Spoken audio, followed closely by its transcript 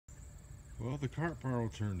Well, the Carp Barrow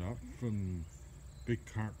turned up from Big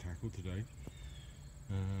Carp Tackle today.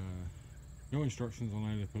 No instructions on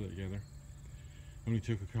how to put it together. Only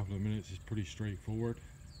took a couple of minutes. It's pretty straightforward.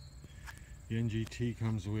 The NGT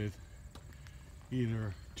comes with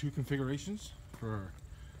either two configurations for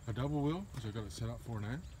a double wheel, which I've got it set up for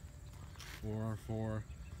now, or for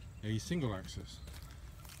a single axis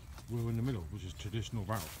wheel in the middle, which is traditional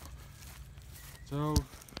valve. So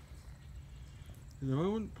at the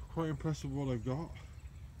moment, quite impressed with what I've got.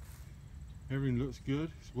 Everything looks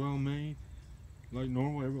good, it's well made, like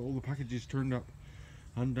normal. All the packages turned up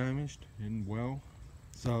undamaged and well.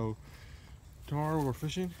 So tomorrow we're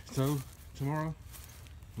fishing, so tomorrow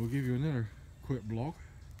we'll give you another quick vlog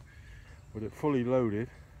with it fully loaded,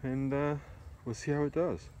 and we'll see how it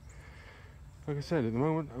does. Like I said, at the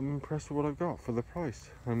moment I'm impressed with what I've got for the price.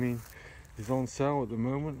 I mean, it's on sale at the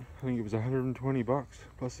moment. I think it was 120 bucks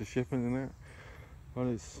plus the shipping and that, but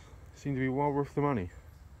it seemed to be well worth the money.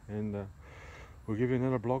 And we'll give you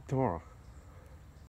another vlog tomorrow.